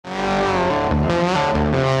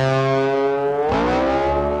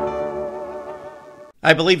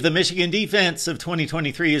I believe the Michigan defense of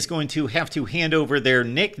 2023 is going to have to hand over their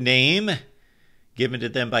nickname, given to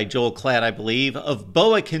them by Joel Klatt, I believe, of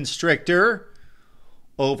Boa Constrictor,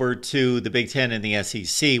 over to the Big Ten and the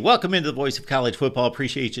SEC. Welcome into the Voice of College Football.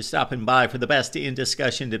 Appreciate you stopping by for the best in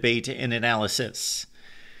discussion, debate, and analysis.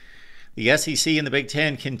 The SEC and the Big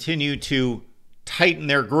Ten continue to tighten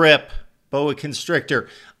their grip, Boa Constrictor,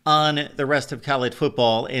 on the rest of college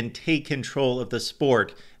football and take control of the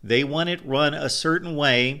sport. They want it run a certain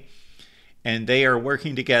way, and they are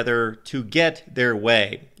working together to get their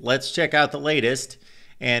way. Let's check out the latest,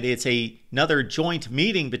 and it's another joint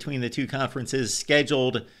meeting between the two conferences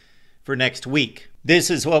scheduled for next week. This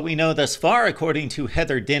is what we know thus far, according to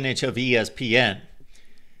Heather Dinich of ESPN.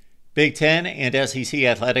 Big Ten and SEC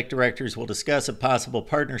athletic directors will discuss a possible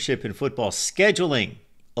partnership in football scheduling,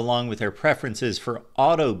 along with their preferences for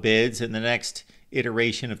auto bids in the next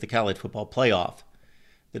iteration of the college football playoff.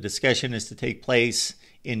 The discussion is to take place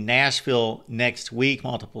in Nashville next week,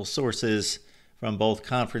 multiple sources from both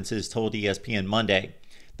conferences told ESPN Monday.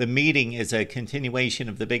 The meeting is a continuation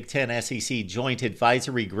of the Big Ten SEC Joint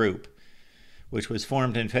Advisory Group, which was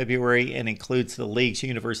formed in February and includes the league's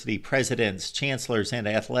university presidents, chancellors, and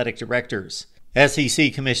athletic directors.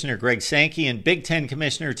 SEC Commissioner Greg Sankey and Big Ten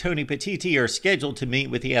Commissioner Tony Petitti are scheduled to meet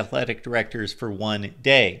with the athletic directors for one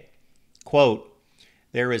day. Quote,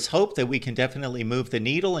 "There is hope that we can definitely move the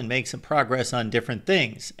needle and make some progress on different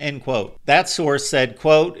things," end quote. That source said,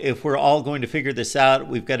 quote, "If we're all going to figure this out,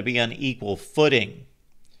 we've got to be on equal footing."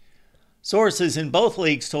 Sources in both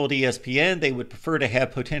leagues told ESPN they would prefer to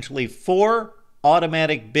have potentially 4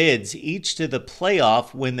 automatic bids each to the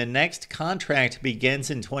playoff when the next contract begins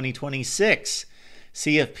in 2026.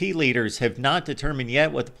 CFP leaders have not determined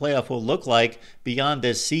yet what the playoff will look like beyond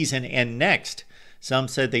this season and next. Some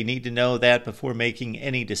said they need to know that before making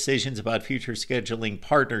any decisions about future scheduling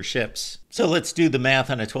partnerships. So let's do the math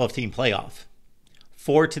on a 12-team playoff.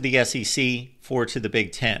 4 to the SEC, 4 to the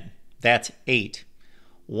Big Ten. That's 8.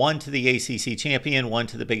 1 to the ACC champion, 1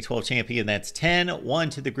 to the Big 12 champion, that's 10. 1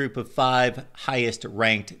 to the group of 5 highest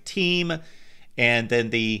ranked team. And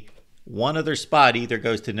then the one other spot either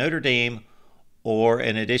goes to Notre Dame or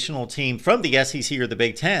an additional team from the SEC or the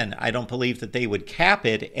Big Ten. I don't believe that they would cap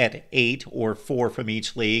it at 8 or 4 from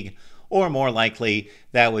each league, or more likely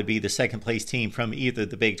that would be the second place team from either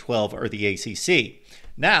the Big 12 or the ACC.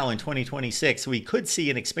 Now in 2026, we could see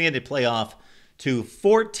an expanded playoff to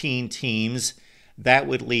 14 teams. That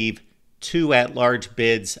would leave 2 at-large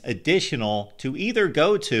bids additional to either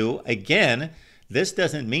go to. Again, this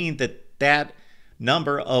doesn't mean that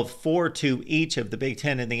number of 4 to each of the Big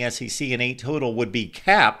Ten and the SEC and 8 total would be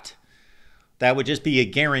capped. That would just be a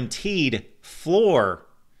guaranteed floor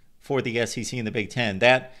for the SEC and the Big Ten.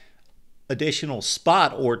 That additional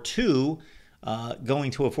spot or 2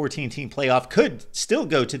 going to a 14-team playoff could still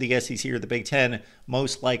go to the SEC or the Big Ten,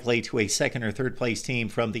 most likely to a second or third place team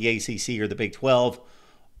from the ACC or the Big 12,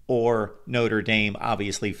 or Notre Dame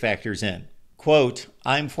obviously factors in. Quote,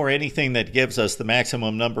 "I'm for anything that gives us the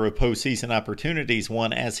maximum number of postseason opportunities,"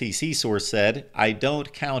 one SEC source said. "I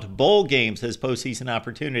don't count bowl games as postseason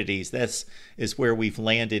opportunities. This is where we've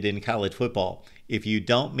landed in college football. If you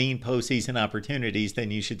don't mean postseason opportunities,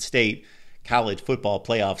 then you should state college football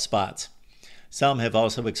playoff spots." Some have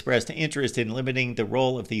also expressed interest in limiting the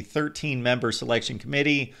role of the 13-member selection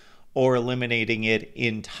committee or eliminating it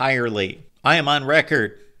entirely. I am on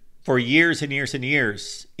record for years and years and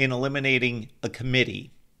years in eliminating a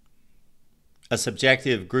committee, a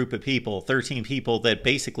subjective group of people, 13 people that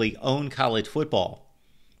basically own college football,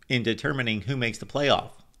 in determining who makes the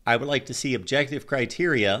playoff. I would like to see objective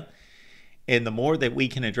criteria, and the more that we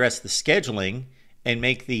can address the scheduling and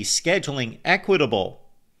make the scheduling equitable,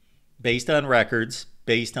 based on records,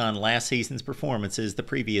 based on last season's performances, the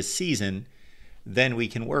previous season, then we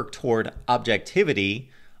can work toward objectivity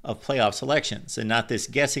of playoff selections and not this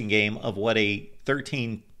guessing game of what a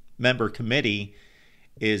 13-member committee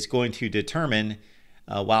is going to determine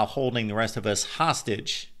while holding the rest of us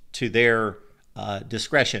hostage to their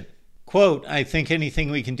discretion. Quote, "I think anything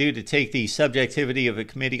we can do to take the subjectivity of a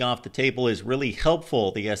committee off the table is really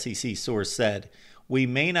helpful," the SEC source said. "We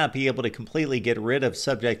may not be able to completely get rid of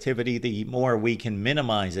subjectivity the more we can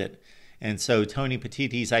minimize it. And so Tony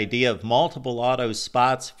Petitti's idea of multiple auto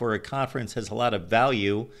spots for a conference has a lot of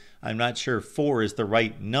value. I'm not sure 4 is the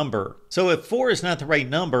right number." So if 4 is not the right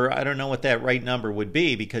number, I don't know what that right number would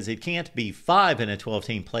be, because it can't be 5 in a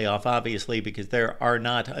 12-team playoff, obviously, because there are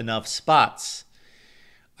not enough spots.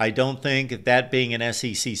 I don't think, that being an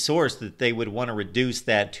SEC source, that they would want to reduce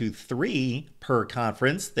that to 3 per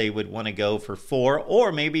conference. They would want to go for 4,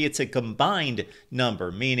 or maybe it's a combined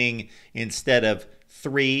number, meaning instead of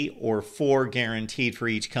 3 or 4 guaranteed for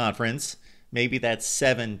each conference. Maybe that's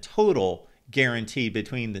 7 total guaranteed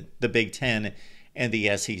between the Big Ten and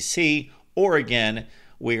the SEC. Or again,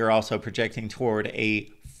 we are also projecting toward a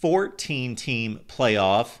 14-team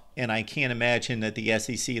playoff, and I can't imagine that the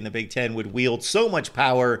SEC and the Big Ten would wield so much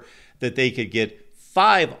power that they could get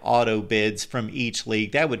 5 auto bids from each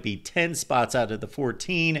league. That would be 10 spots out of the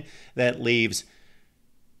 14. That leaves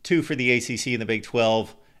 2 for the ACC and the Big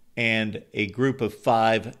 12 and a group of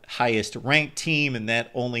 5 highest ranked team, and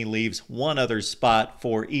that only leaves 1 other spot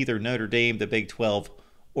for either Notre Dame, the Big 12,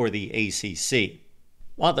 or the ACC.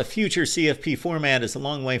 While the future CFP format is a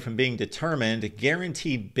long way from being determined,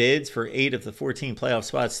 guaranteed bids for 8 of the 14 playoff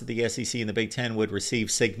spots to the SEC and the Big Ten would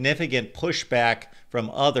receive significant pushback from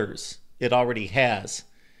others. It already has.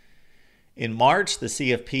 In March, the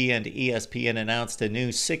CFP and ESPN announced a new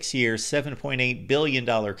 6-year, $7.8 billion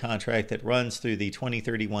contract that runs through the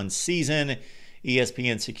 2031 season.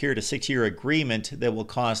 ESPN secured a 6-year agreement that will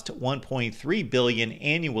cost $1.3 billion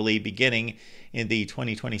annually beginning in the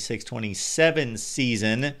 2026-27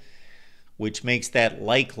 season, which makes that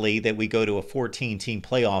likely that we go to a 14-team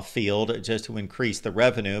playoff field just to increase the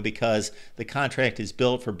revenue, because the contract is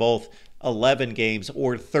built for both 11 games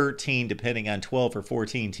or 13, depending on 12 or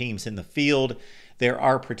 14 teams in the field. There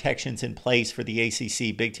are protections in place for the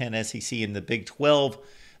ACC, Big Ten, SEC, and the Big 12.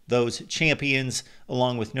 Those champions,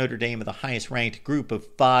 along with Notre Dame, are the highest ranked group of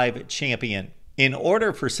 5 champion. In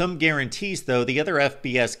order for some guarantees, though, the other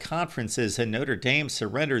FBS conferences and Notre Dame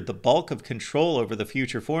surrendered the bulk of control over the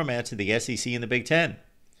future format to the SEC and the Big Ten.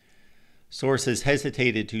 Sources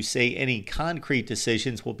hesitated to say any concrete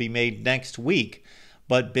decisions will be made next week,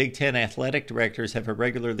 but Big Ten athletic directors have a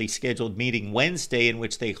regularly scheduled meeting Wednesday in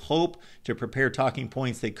which they hope to prepare talking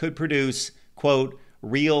points that could produce, quote,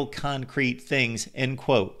 real concrete things, end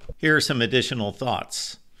quote. Here are some additional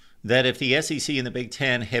thoughts. That if the SEC and the Big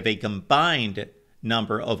Ten have a combined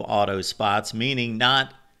number of auto spots, meaning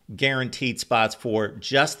not guaranteed spots for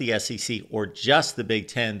just the SEC or just the Big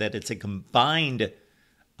Ten, that it's a combined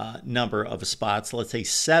number of spots, let's say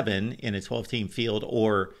 7 in a 12-team field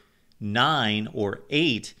or 9 or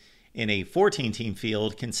 8 in a 14-team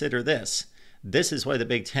field, consider this. This is why the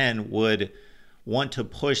Big Ten would want to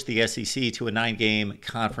push the SEC to a 9-game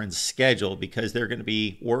conference schedule, because they're going to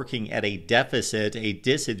be working at a deficit, a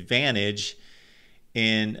disadvantage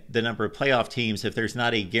in the number of playoff teams if there's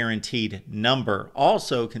not a guaranteed number.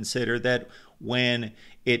 Also consider that when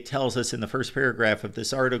it tells us in the first paragraph of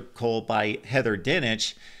this article by Heather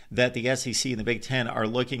Dinich that the SEC and the Big Ten are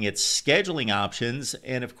looking at scheduling options,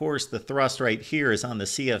 and of course the thrust right here is on the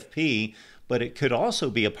CFP, but it could also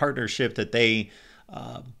be a partnership that they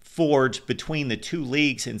forge between the 2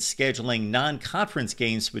 leagues in scheduling non-conference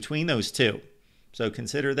games between those 2. So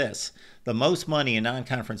consider this. The most money in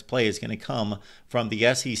non-conference play is going to come from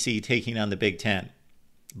the SEC taking on the Big Ten.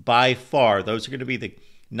 By far, those are going to be the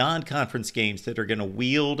non-conference games that are going to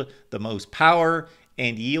wield the most power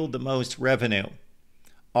and yield the most revenue.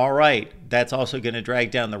 All right, that's also going to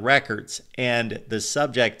drag down the records, and the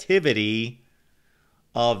subjectivity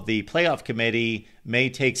of the playoff committee may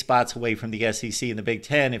take spots away from the SEC and the Big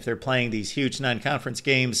Ten if they're playing these huge non-conference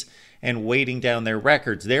games and weighting down their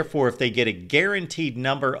records. Therefore, if they get a guaranteed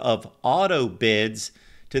number of auto bids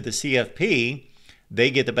to the CFP,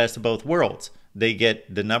 they get the best of both worlds. They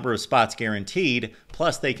get the number of spots guaranteed,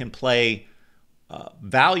 plus they can play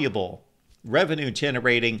valuable,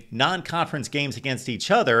 revenue-generating non-conference games against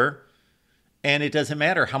each other. And it doesn't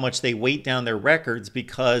matter how much they weight down their records,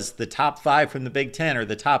 because the top 5 from the Big Ten or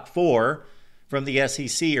the top 4 from the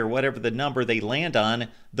SEC or whatever the number they land on,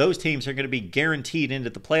 those teams are going to be guaranteed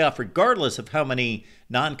into the playoff regardless of how many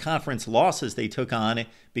non-conference losses they took on,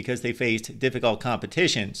 because they faced difficult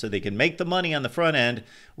competition. So they can make the money on the front end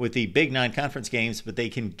with the big non-conference games, but they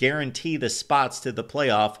can guarantee the spots to the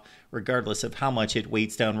playoff regardless of how much it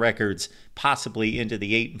weights down records, possibly into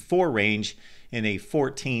the 8-4 range in a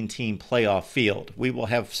 14-team playoff field. We will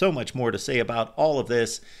have so much more to say about all of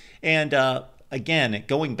this. And again,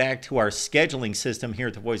 going back to our scheduling system here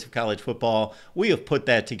at the Voice of College Football, we have put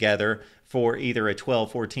that together for either a 12,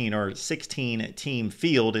 14, or 16-team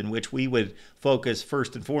field in which we would focus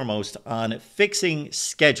first and foremost on fixing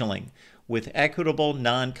scheduling with equitable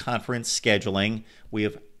non-conference scheduling. We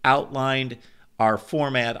have outlined our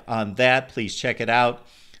format on that. Please check it out.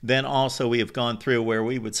 Then also we have gone through where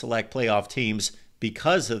we would select playoff teams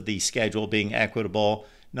because of the schedule being equitable.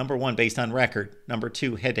 Number 1, based on record. Number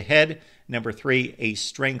 2, head-to-head. Number 3, a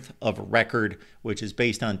strength of record, which is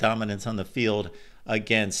based on dominance on the field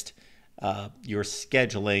against your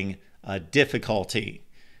scheduling difficulty.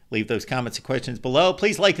 Leave those comments and questions below.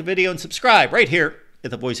 Please like the video and subscribe right here at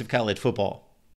the Voice of College Football.